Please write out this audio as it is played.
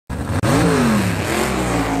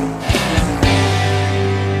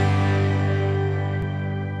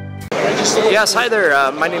Yes, hi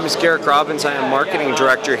there. My name is Garett Graubins. I am Marketing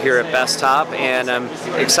Director here at Bestop, and I'm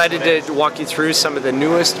excited to walk you through some of the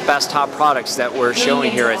newest Bestop products that we're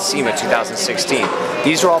showing here at SEMA 2016.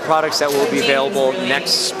 These are all products that will be available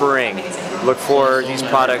next spring. Look for these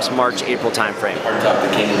products March, April timeframe.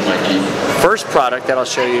 First product that I'll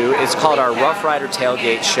show you is called our Roughrider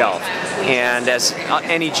Tailgate Shelf. And as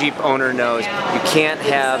any Jeep owner knows, you can't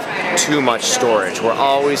have too much storage. We're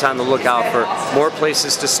always on the lookout for more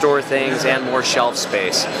places to store things and more shelf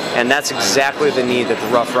space. And that's exactly the need that the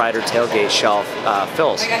Roughrider Tailgate Shelf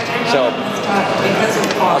fills. So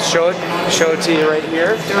I'll show it to you right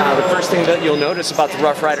here. The first thing that you'll notice about the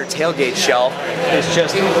Roughrider Tailgate Shelf is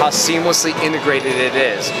just how seamlessly integrated it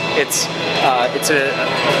is. It's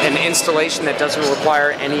an installation that doesn't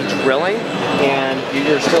require any drilling, and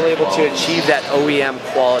you're still able to achieve that OEM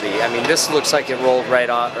quality. I mean, this looks like it rolled right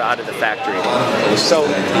out of the factory. So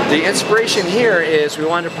the inspiration here is we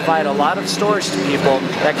want to provide a lot of storage to people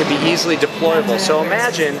that could be easily deployable. So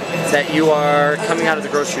imagine that you are coming out of the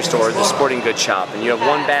grocery store or the sporting goods shop, and you have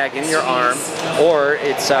one bag in your arm, or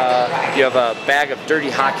it's you have a bag of dirty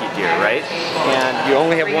hockey gear, right? And you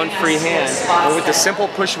only have one free hand. And with the simple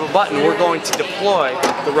push of a button, we're going to deploy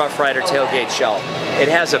the Roughrider Tailgate Shelf. It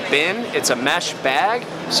has a bin, it's a mesh bag,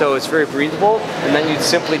 so it's very breathable, and then you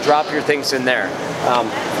simply drop your things in there.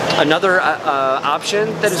 Another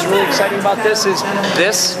option that is really exciting about this is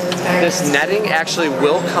this netting actually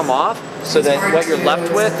will come off, so that what you're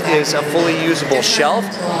left with is a fully usable shelf.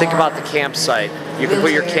 Think about the campsite. You can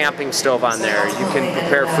put your camping stove on there. You can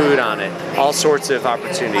prepare food on it. All sorts of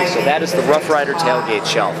opportunities. So that is the Roughrider Tailgate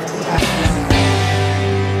Shelf.